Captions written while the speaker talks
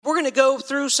going to go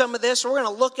through some of this. We're going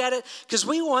to look at it because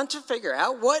we want to figure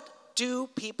out, what do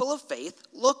people of faith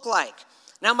look like?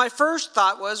 Now, my first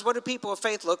thought was, what do people of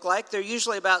faith look like? They're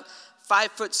usually about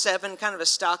 5'7", kind of a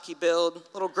stocky build,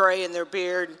 a little gray in their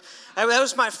beard. That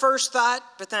was my first thought,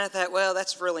 but then I thought, well,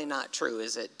 that's really not true,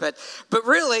 is it? But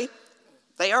really,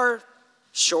 they are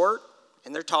short,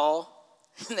 and they're tall,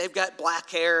 and they've got black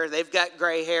hair, they've got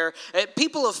gray hair.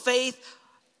 People of faith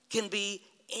can be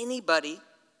anybody,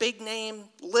 big name,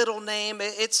 little name.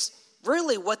 It's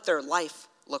really what their life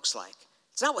looks like.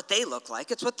 It's not what they look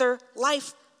like, it's what their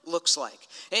life looks like.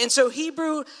 And so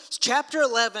Hebrews chapter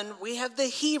 11, we have the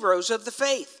heroes of the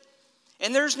faith.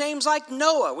 And there's names like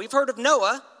Noah. We've heard of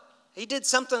Noah. He did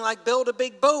something like build a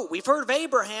big boat. We've heard of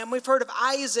Abraham. We've heard of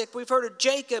Isaac. We've heard of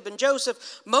Jacob and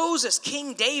Joseph. Moses,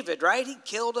 King David, right? He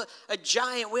killed a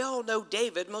giant. We all know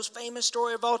David, most famous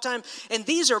story of all time. And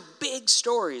these are big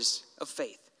stories of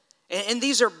faith. And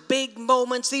these are big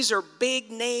moments. These are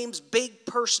big names, big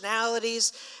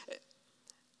personalities.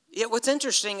 Yet what's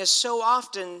interesting is so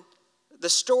often the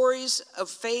stories of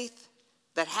faith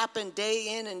that happen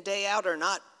day in and day out are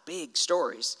not big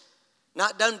stories,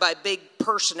 not done by big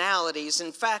personalities.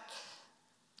 In fact,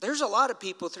 there's a lot of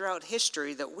people throughout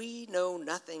history that we know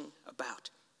nothing about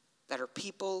that are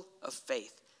people of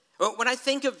faith. When I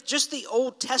think of just the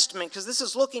Old Testament, because this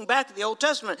is looking back at the Old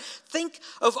Testament, think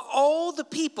of all the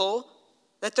people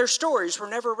that their stories were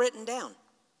never written down.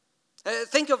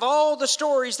 Think of all the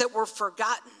stories that were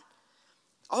forgotten.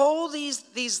 All these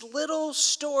little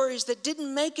stories that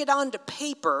didn't make it onto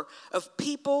paper of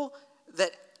people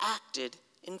that acted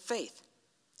in faith.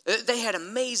 They had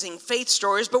amazing faith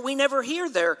stories, but we never hear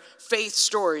their faith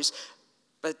stories.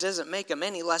 But it doesn't make them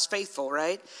any less faithful,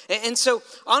 right? And so,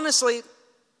 honestly,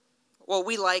 well,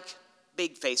 we like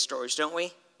big faith stories, don't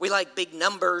we? We like big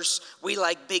numbers. We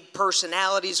like big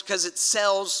personalities because it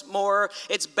sells more.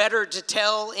 It's better to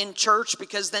tell in church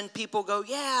because then people go,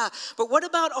 yeah. But what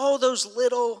about all those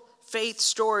little faith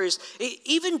stories?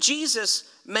 Even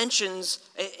Jesus mentions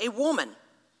a woman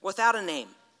without a name.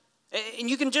 And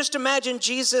you can just imagine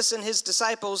Jesus and his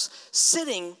disciples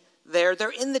sitting there. They're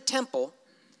in the temple.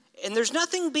 And there's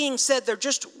nothing being said. They're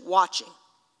just watching.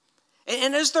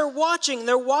 And as they're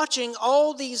watching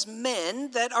all these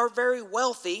men that are very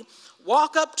wealthy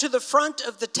walk up to the front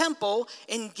of the temple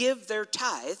and give their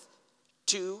tithe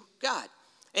to God.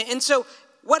 And so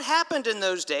what happened in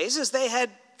those days is they had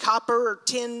copper or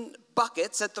tin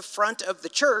buckets at the front of the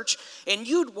church, and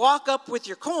you'd walk up with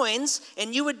your coins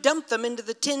and you would dump them into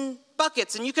the tin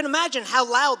buckets. And you can imagine how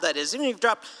loud that is. Even if you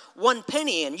dropped 1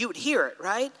 penny in, you would hear it,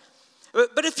 right?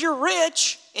 But if you're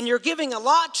rich and you're giving a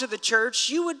lot to the church,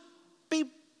 you would be,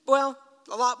 well,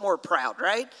 a lot more proud,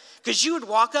 right? Because you would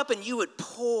walk up and you would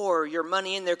pour your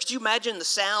money in there. Could you imagine the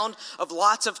sound of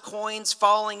lots of coins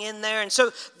falling in there? And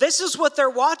so this is what they're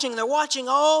watching. They're watching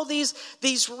all these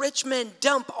rich men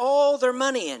dump all their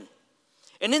money in.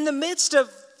 And in the midst of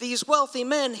these wealthy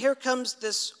men, here comes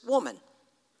this woman.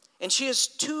 And she has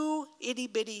 2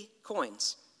 itty-bitty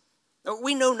coins.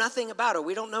 We know nothing about her.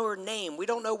 We don't know her name. We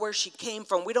don't know where she came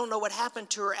from. We don't know what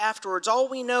happened to her afterwards. All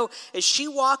we know is she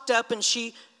walked up and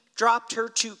she dropped her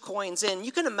 2 coins in.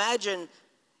 You can imagine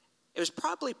it was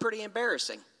probably pretty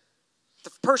embarrassing. The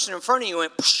person in front of you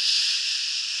went,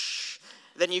 psh,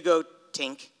 then you go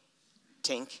tink,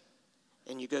 tink,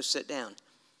 and you go sit down.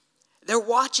 They're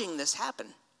watching this happen.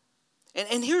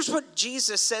 And here's what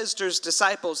Jesus says to his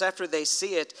disciples after they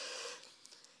see it.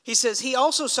 He says, he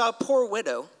also saw a poor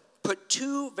widow put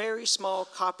 2 very small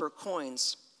copper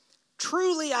coins.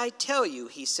 Truly I tell you,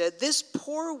 he said, this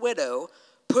poor widow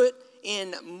put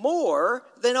in more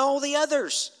than all the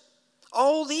others.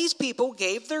 All these people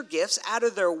gave their gifts out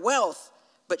of their wealth,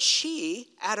 but she,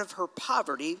 out of her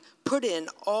poverty, put in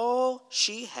all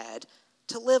she had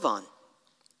to live on.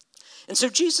 And so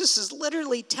Jesus is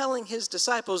literally telling his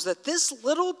disciples that this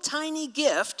little tiny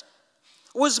gift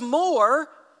was more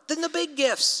than the big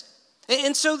gifts.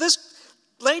 And so this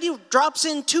lady drops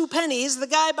in 2 pennies. The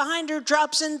guy behind her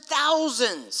drops in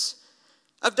thousands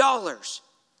of dollars.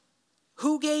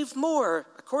 Who gave more,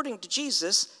 according to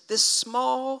Jesus, this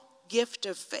small gift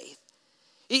of faith?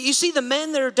 You see the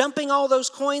men that are dumping all those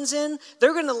coins in,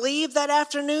 they're going to leave that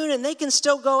afternoon and they can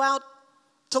still go out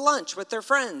to lunch with their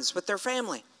friends, with their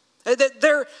family.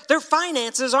 Their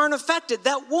finances aren't affected.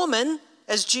 That woman,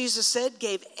 as Jesus said,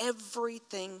 gave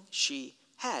everything she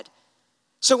had.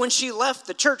 So when she left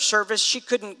the church service, she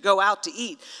couldn't go out to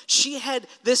eat. She had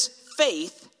this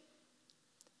faith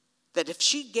that if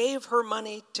she gave her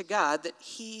money to God, that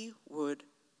he would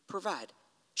provide.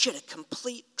 She had a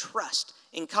complete trust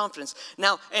and confidence.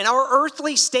 Now, in our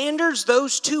earthly standards,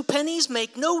 those 2 pennies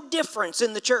make no difference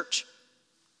in the church.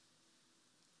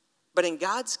 But in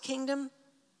God's kingdom,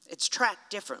 it's tracked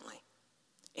differently.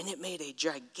 And it made a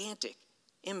gigantic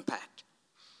impact.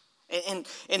 And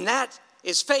that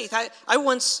is faith. I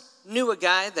once knew a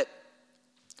guy that,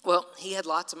 well, he had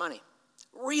lots of money.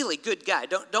 Really good guy.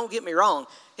 Don't get me wrong.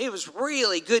 He was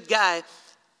really good guy.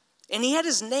 And he had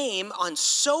his name on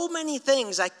so many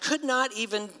things, I could not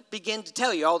even begin to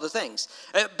tell you all the things.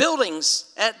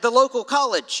 Buildings at the local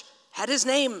college had his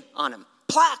name on them.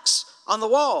 Plaques on the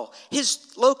wall.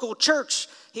 His local church,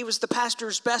 he was the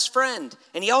pastor's best friend.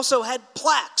 And he also had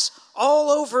plaques all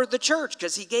over the church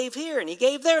because he gave here and he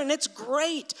gave there. And it's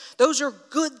great. Those are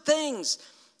good things.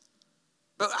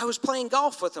 But I was playing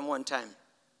golf with him one time.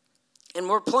 And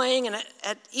we're playing, and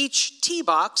at each tee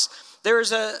box,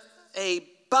 there's a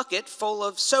bucket full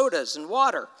of sodas and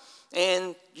water.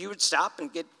 And you would stop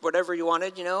and get whatever you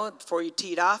wanted, before you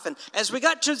teed off. And as we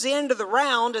got to the end of the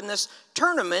round in this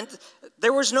tournament,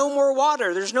 there was no more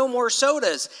water. There's no more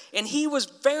sodas. And he was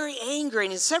very angry.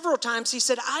 And several times he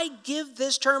said, I give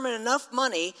this tournament enough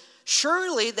money.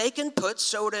 Surely they can put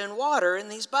soda and water in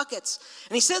these buckets.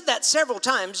 And he said that several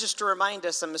times just to remind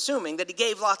us, I'm assuming, that he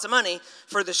gave lots of money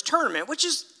for this tournament, which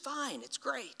is fine. It's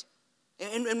great.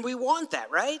 And we want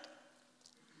that, right?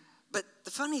 But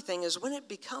the funny thing is when it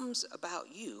becomes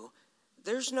about you,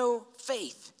 there's no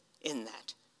faith in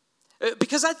that.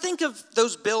 Because I think of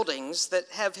those buildings that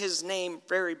have his name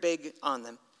very big on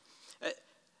them.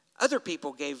 Other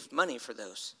people gave money for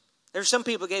those. There's some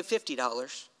people gave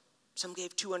 $50. Some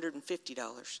gave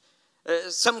 $250.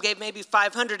 Some gave maybe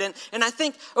 $500. And I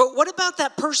think, what about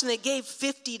that person that gave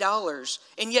 $50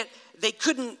 and yet they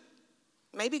couldn't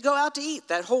maybe go out to eat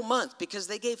that whole month because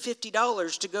they gave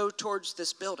 $50 to go towards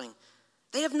this building?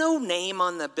 They have no name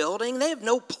on the building. They have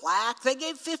no plaque. They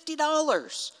gave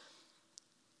 $50.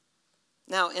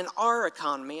 Now, in our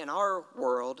economy, in our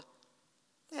world,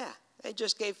 they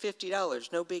just gave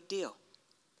 $50. No big deal.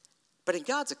 But in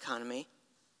God's economy,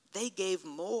 they gave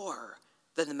more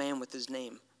than the man with his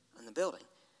name on the building.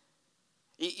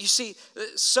 You see,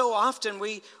 so often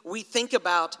we think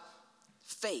about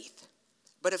faith.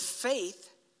 But if faith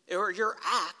or your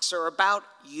acts are about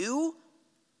you,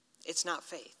 it's not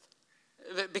faith.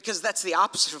 Because that's the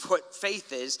opposite of what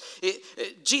faith is.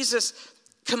 Jesus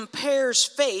compares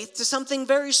faith to something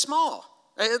very small.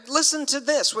 Listen to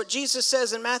this, what Jesus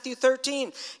says in Matthew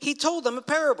 13. He told them a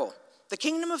parable. The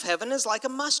kingdom of heaven is like a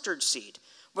mustard seed,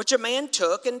 which a man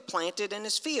took and planted in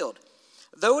his field.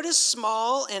 Though it is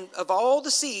small and of all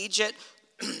the seeds, yet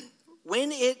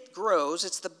when it grows,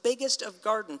 it's the biggest of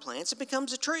garden plants. It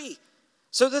becomes a tree,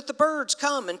 so that the birds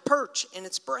come and perch in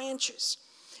its branches.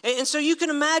 And so you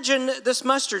can imagine this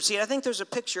mustard seed. I think there's a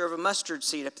picture of a mustard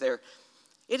seed up there.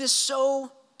 It is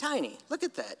so tiny. Look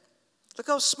at that. Look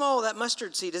how small that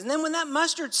mustard seed is. And then when that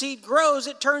mustard seed grows,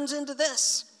 it turns into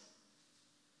this.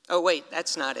 Oh, wait,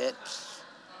 that's not it.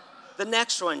 The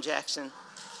next one, Jackson.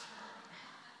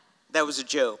 That was a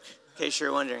joke, in case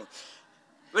you're wondering.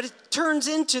 But it turns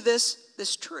into this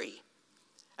tree.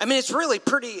 I mean, it's really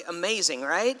pretty amazing,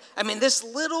 right? I mean, this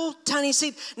little tiny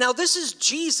seed. Now, this is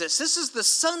Jesus. This is the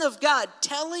Son of God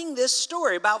telling this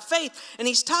story about faith. And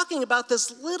he's talking about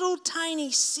this little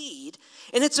tiny seed.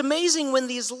 And it's amazing when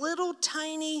these little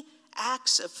tiny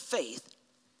acts of faith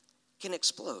can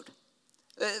explode.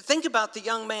 Think about the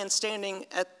young man standing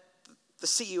at the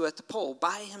CU at the pole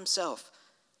by himself.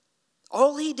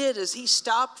 All he did is he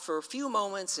stopped for a few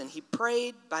moments and he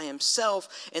prayed by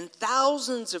himself, and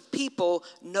thousands of people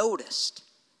noticed.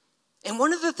 And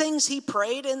one of the things he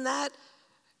prayed in that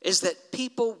is that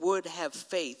people would have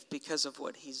faith because of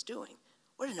what he's doing.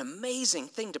 What an amazing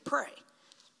thing to pray.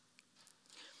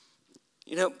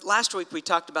 Last week we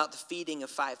talked about the feeding of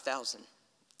 5,000.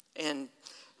 And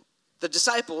the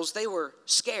disciples, they were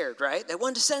scared, right? They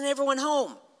wanted to send everyone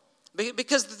home.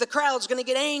 Because the crowd's going to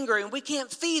get angry and we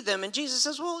can't feed them. And Jesus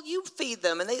says, well, you feed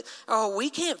them. And we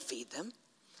can't feed them.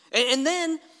 And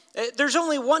then there's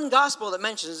only one gospel that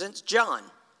mentions it. It's John.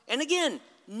 And again,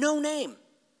 no name.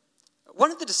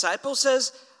 One of the disciples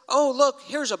says, oh, look,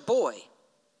 here's a boy.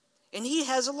 And he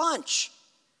has a lunch.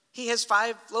 He has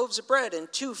 5 loaves of bread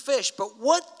and 2 fish. But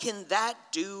what can that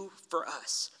do for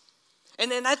us? And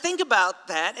then I think about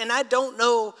that, and I don't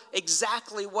know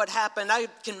exactly what happened. I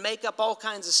can make up all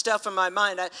kinds of stuff in my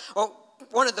mind.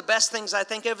 One of the best things I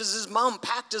think of is his mom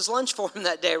packed his lunch for him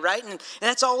that day, right? And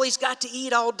that's all he's got to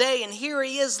eat all day. And here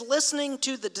he is listening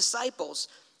to the disciples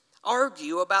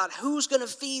argue about who's going to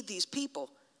feed these people.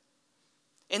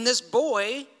 And this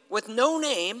boy with no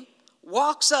name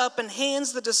walks up and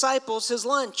hands the disciples his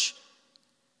lunch.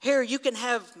 Here, you can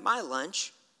have my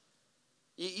lunch.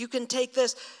 You can take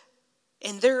this.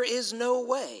 And there is no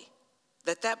way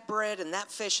that bread and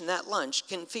that fish and that lunch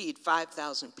can feed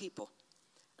 5,000 people.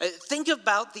 Think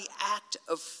about the act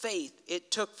of faith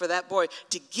it took for that boy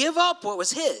to give up what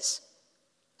was his.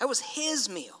 That was his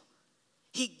meal.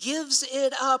 He gives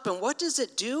it up, and what does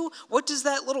it do? What does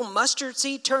that little mustard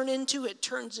seed turn into? It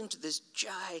turns into this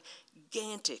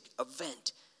gigantic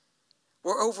event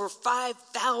where over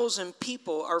 5,000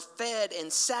 people are fed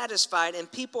and satisfied,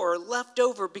 and people are left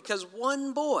over because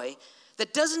one boy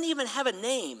that doesn't even have a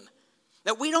name,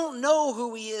 that we don't know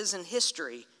who he is in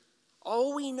history,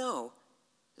 all we know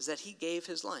is that he gave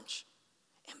his lunch.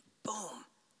 And boom,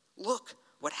 look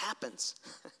what happens.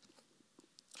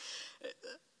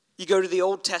 You go to the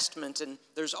Old Testament and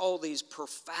there's all these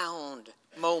profound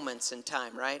moments in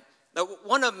time, right? Now,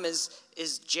 one of them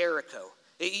is Jericho.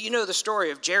 You know the story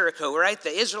of Jericho, right?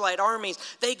 The Israelite armies,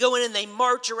 they go in and they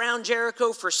march around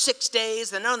Jericho for 6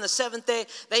 days. Then on the 7th day,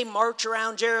 they march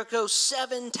around Jericho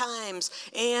 7 times.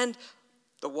 And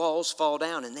the walls fall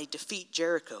down and they defeat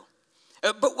Jericho.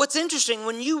 But what's interesting,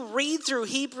 when you read through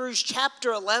Hebrews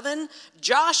chapter 11,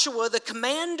 Joshua, the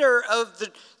commander of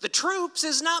the troops,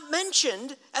 is not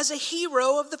mentioned as a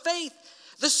hero of the faith.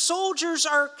 The soldiers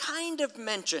are kind of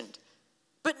mentioned,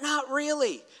 but not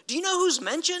really. Do you know who's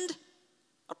mentioned?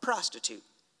 A prostitute.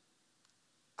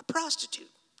 A prostitute.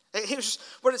 Here's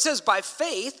what it says. By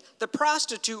faith, the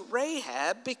prostitute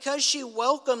Rahab, because she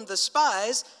welcomed the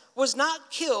spies, was not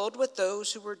killed with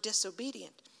those who were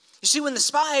disobedient. You see, when the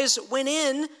spies went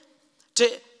in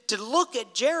to look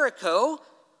at Jericho,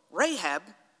 Rahab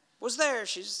was there.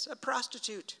 She's a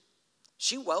prostitute.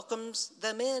 She welcomes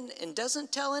them in and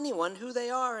doesn't tell anyone who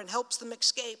they are and helps them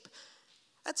escape.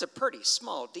 That's a pretty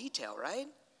small detail, right?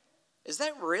 Is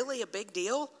that really a big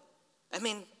deal? I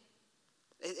mean,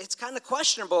 it's kind of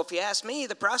questionable if you ask me.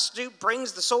 The prostitute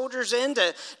brings the soldiers in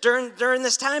during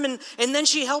this time, and then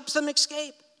she helps them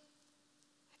escape.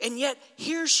 And yet,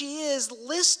 here she is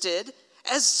listed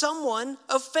as someone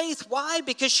of faith. Why?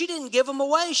 Because she didn't give them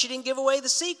away. She didn't give away the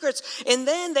secrets. And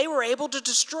then they were able to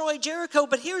destroy Jericho.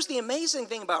 But here's the amazing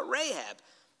thing about Rahab.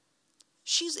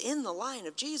 She's in the line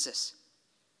of Jesus.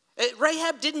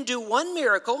 Rahab didn't do one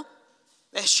miracle.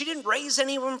 She didn't raise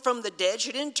anyone from the dead.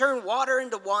 She didn't turn water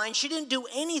into wine. She didn't do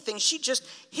anything. She just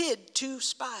hid 2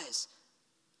 spies.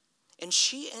 And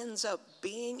she ends up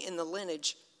being in the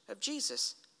lineage of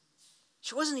Jesus.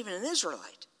 She wasn't even an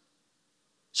Israelite.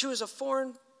 She was a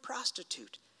foreign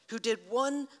prostitute who did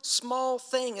one small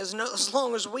thing, as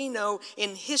long as we know,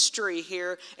 in history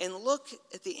here, and look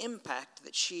at the impact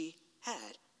that she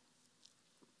had.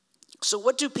 So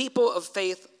what do people of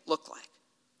faith look like?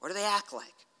 What do they act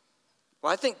like?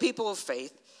 Well, I think people of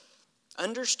faith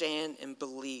understand and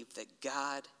believe that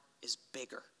God is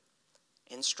bigger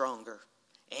and stronger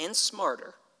and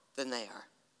smarter than they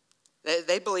are.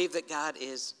 They believe that God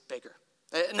is bigger.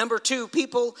 Number 2,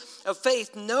 people of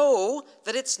faith know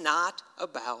that it's not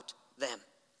about them.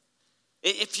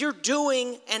 If you're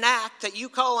doing an act that you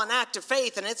call an act of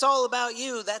faith and it's all about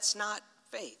you, that's not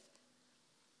faith.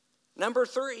 Number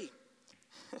 3,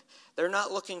 they're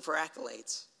not looking for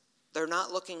accolades. They're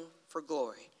not looking for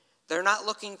glory. They're not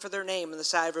looking for their name in the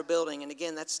side of a building. And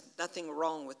again, that's nothing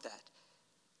wrong with that.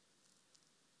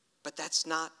 But that's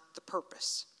not the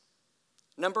purpose.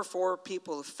 Number 4,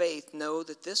 people of faith know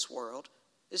that this world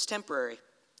is temporary.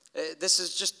 This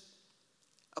is just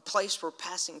a place we're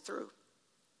passing through.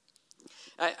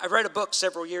 I read a book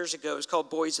several years ago. It's called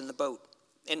Boys in the Boat.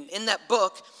 And in that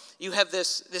book, you have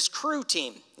this crew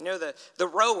team, you know, the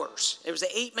rowers. It was an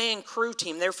 8-man crew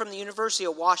team. They're from the University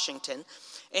of Washington.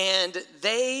 And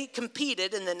they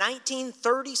competed in the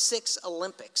 1936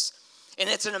 Olympics. And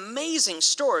it's an amazing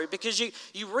story because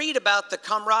you read about the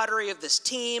camaraderie of this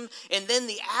team and then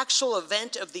the actual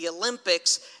event of the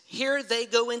Olympics. Here they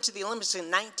go into the Olympics in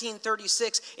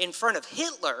 1936 in front of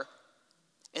Hitler,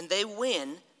 and they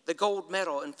win the gold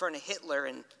medal in front of Hitler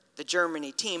and the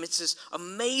Germany team. It's this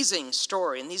amazing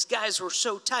story, and these guys were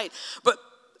so tight. But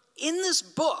in this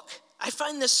book, I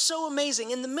find this so amazing.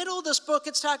 In the middle of this book,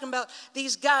 it's talking about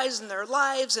these guys and their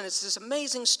lives, and it's this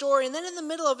amazing story. And then in the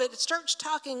middle of it, it starts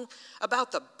talking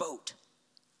about the boat.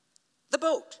 The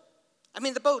boat. I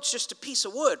mean, the boat's just a piece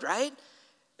of wood, right?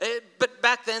 But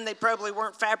back then, they probably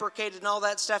weren't fabricated and all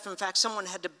that stuff. In fact, someone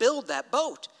had to build that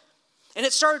boat. And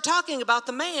it started talking about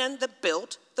the man that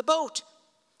built the boat.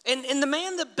 And the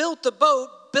man that built the boat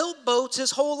built boats his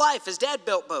whole life. His dad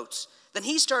built boats. Then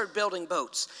he started building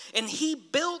boats. And he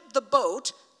built the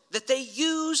boat that they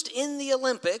used in the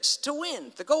Olympics to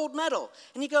win the gold medal.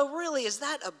 And you go, really, is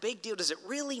that a big deal? Does it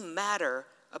really matter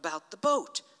about the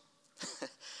boat?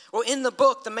 Well, in the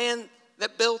book, the man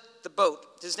that built the boat,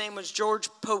 his name was George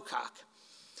Pocock.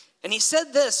 And he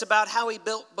said this about how he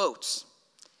built boats.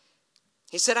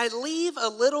 He said, I leave a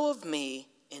little of me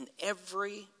in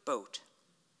every boat.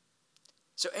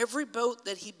 So every boat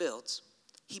that he builds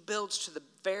to the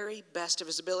very best of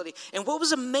his ability. And what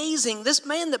was amazing, this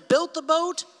man that built the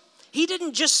boat, he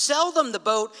didn't just sell them the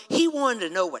boat. He wanted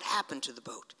to know what happened to the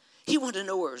boat. He wanted to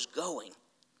know where it was going.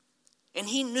 And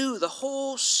he knew the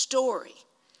whole story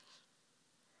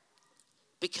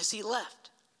because he left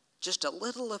just a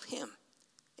little of him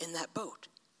in that boat.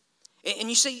 And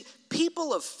you see,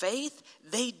 people of faith,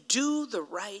 they do the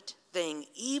right thing,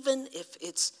 even if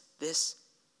it's this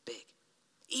big,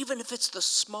 even if it's the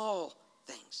small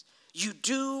things. You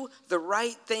do the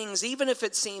right things, even if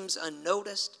it seems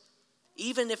unnoticed,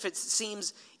 even if it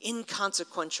seems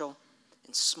inconsequential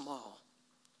and small.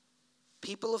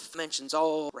 People of mentions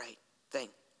all right thing.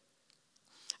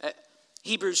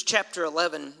 Hebrews chapter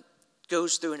 11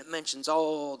 goes through and it mentions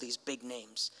all these big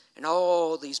names and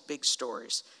all these big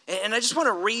stories. And I just want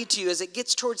to read to you as it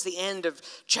gets towards the end of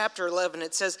chapter 11.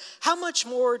 It says, how much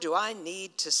more do I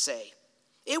need to say?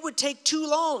 It would take too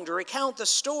long to recount the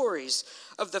stories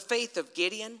of the faith of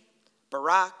Gideon,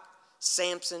 Barak,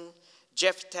 Samson,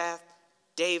 Jephthah,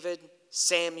 David,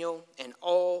 Samuel, and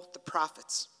all the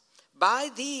prophets. By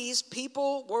these,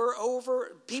 people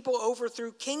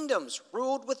overthrew kingdoms,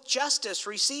 ruled with justice,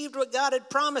 received what God had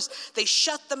promised. They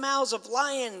shut the mouths of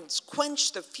lions,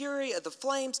 quenched the fury of the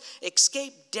flames,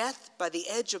 escaped death by the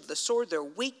edge of the sword. Their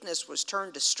weakness was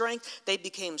turned to strength. They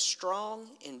became strong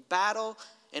in battle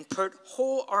and put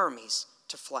whole armies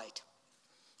to flight.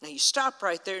 Now you stop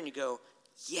right there and you go,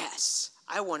 yes,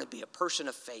 I want to be a person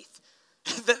of faith.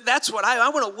 That's what I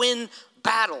want to win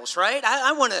battles, right?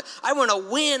 I want to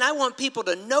win. I want people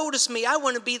to notice me. I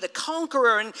want to be the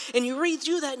conqueror. And you read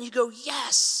through that and you go,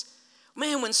 yes.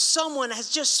 Man, when someone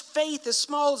has just faith as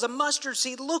small as a mustard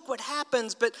seed, look what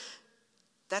happens. But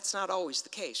that's not always the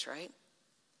case, right?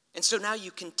 And so now you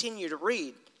continue to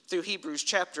read through Hebrews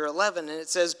chapter 11, and it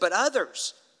says, but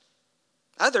others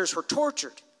were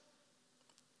tortured,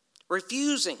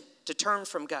 refusing to turn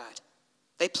from God.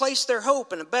 They placed their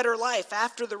hope in a better life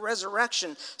after the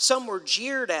resurrection. Some were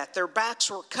jeered at. Their backs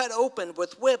were cut open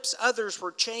with whips. Others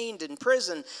were chained in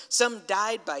prison. Some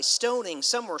died by stoning.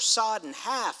 Some were sawed in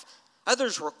half.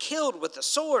 Others were killed with the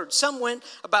sword. Some went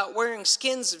about wearing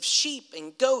skins of sheep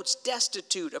and goats,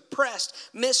 destitute, oppressed,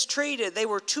 mistreated. They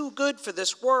were too good for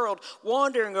this world,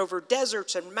 wandering over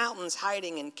deserts and mountains,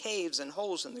 hiding in caves and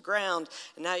holes in the ground.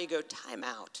 And now you go, time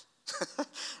out.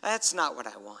 That's not what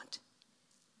I want.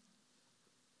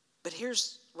 But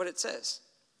here's what it says.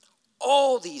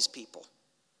 All these people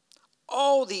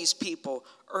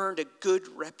earned a good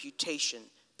reputation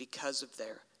because of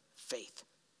their faith.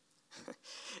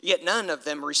 Yet none of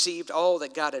them received all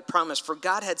that God had promised, for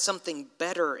God had something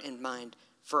better in mind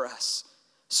for us,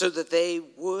 so that they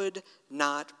would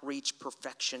not reach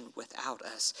perfection without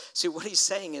us. See, what he's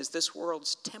saying is this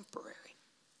world's temporary.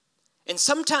 And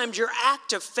sometimes your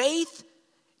act of faith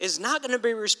is not going to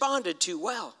be responded to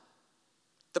well.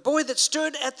 The boy that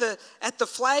stood at the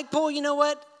flagpole, you know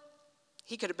what?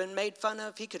 He could have been made fun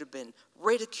of. He could have been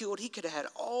ridiculed. He could have had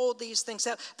all these things.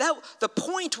 The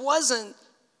point wasn't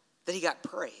that he got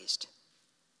praised.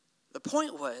 The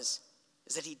point is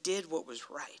that he did what was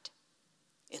right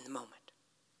in the moment.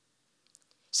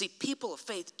 See, people of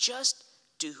faith just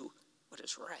do what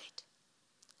is right.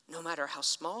 No matter how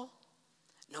small,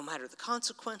 no matter the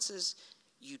consequences,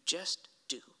 you just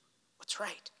do what's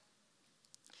right.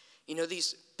 You know,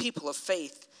 these people of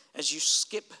faith, as you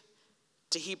skip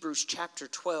to Hebrews chapter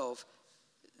 12,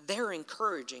 they're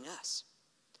encouraging us.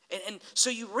 And so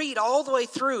you read all the way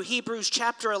through Hebrews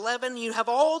chapter 11, you have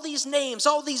all these names,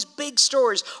 all these big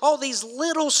stories, all these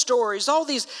little stories, all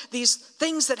these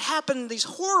things that happen, these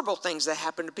horrible things that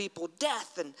happen to people,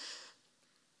 death. And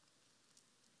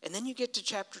then you get to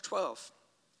chapter 12.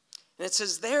 And it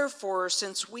says, therefore,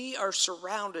 since we are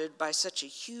surrounded by such a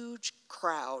huge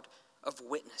crowd of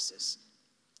witnesses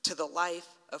to the life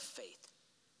of faith.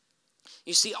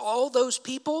 You see, all those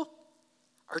people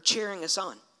are cheering us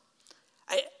on.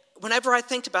 Whenever I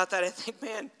think about that, I think,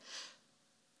 man,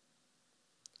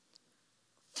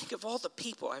 think of all the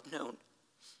people I've known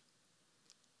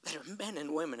that are men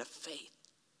and women of faith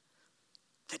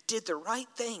that did the right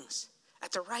things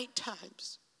at the right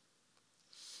times.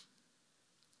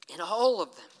 And all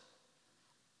of them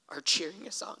are cheering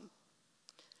us on.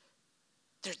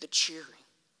 They're the cheering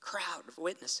crowd of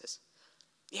witnesses.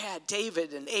 Yeah,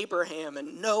 David and Abraham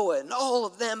and Noah and all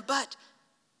of them, but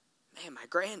man, my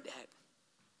granddad,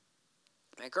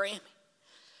 my Grammy,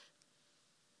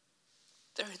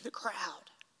 they're in the crowd.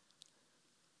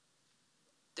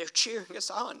 They're cheering us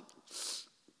on.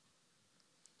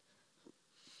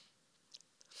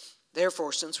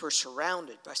 Therefore, since we're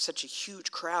surrounded by such a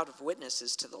huge crowd of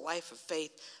witnesses to the life of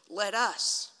faith, let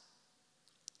us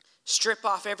strip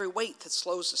off every weight that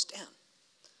slows us down,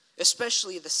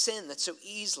 especially the sin that so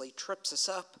easily trips us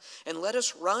up, and let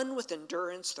us run with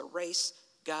endurance the race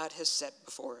God has set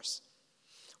before us.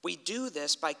 We do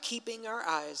this by keeping our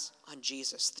eyes on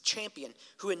Jesus, the champion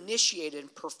who initiated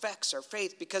and perfects our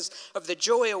faith. Because of the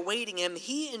joy awaiting him,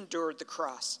 he endured the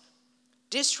cross.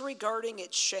 Disregarding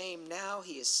its shame, now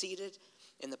he is seated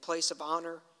in the place of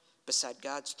honor beside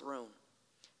God's throne.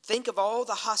 Think of all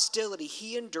the hostility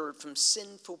he endured from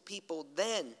sinful people.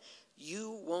 Then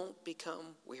you won't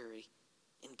become weary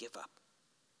and give up.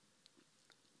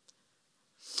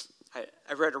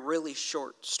 I read a really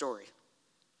short story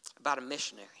about a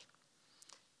missionary.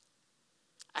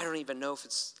 I don't even know if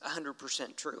it's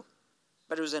 100% true,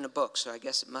 but it was in a book, so I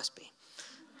guess it must be.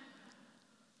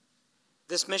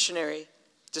 This missionary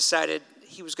decided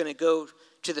he was going to go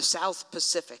to the South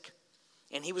Pacific,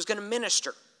 and he was going to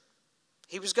minister.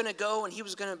 He was going to go and he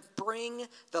was going to bring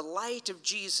the light of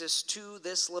Jesus to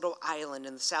this little island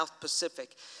in the South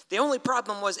Pacific. The only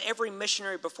problem was every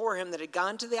missionary before him that had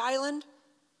gone to the island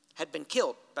had been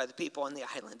killed by the people on the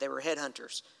island. They were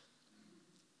headhunters.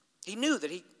 He knew that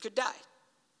he could die.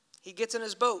 He gets in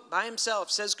his boat by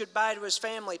himself, says goodbye to his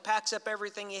family, packs up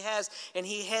everything he has, and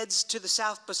he heads to the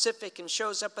South Pacific and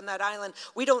shows up on that island.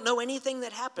 We don't know anything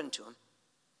that happened to him.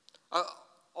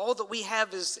 All that we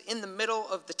have is in the middle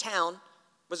of the town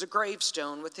was a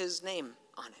gravestone with his name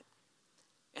on it.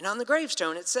 And on the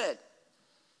gravestone it said,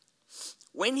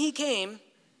 "When he came,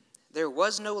 there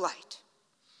was no light.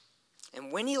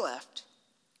 And when he left,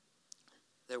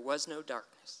 there was no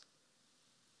darkness."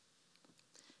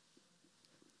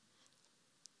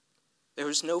 There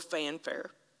was no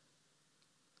fanfare.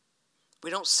 We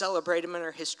don't celebrate him in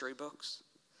our history books.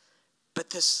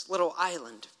 But this little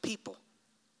island of people,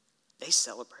 they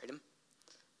celebrate him.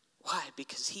 Why?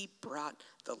 Because he brought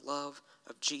the love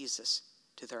of Jesus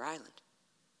to their island.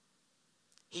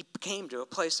 He came to a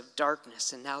place of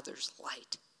darkness, and now there's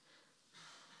light.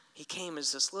 He came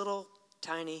as this little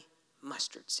tiny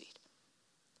mustard seed.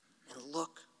 And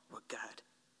look what God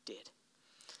did.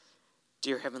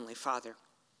 Dear Heavenly Father,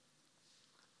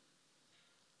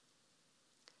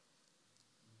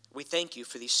 we thank you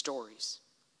for these stories.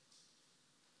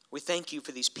 We thank you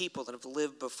for these people that have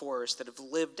lived before us, that have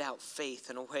lived out faith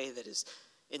in a way that is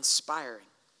inspiring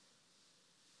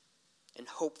and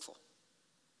hopeful.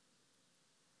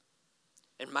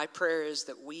 And my prayer is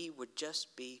that we would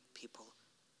just be people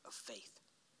of faith.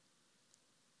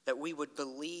 That we would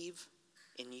believe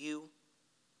in you,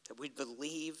 that we'd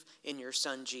believe in your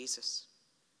Son Jesus,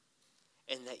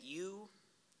 and that you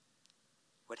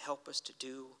would help us to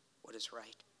do what is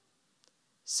right,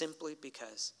 simply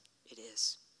because it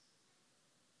is.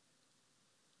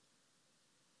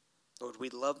 Lord,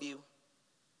 we love you,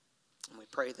 and we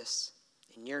pray this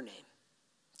in your name.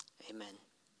 Amen.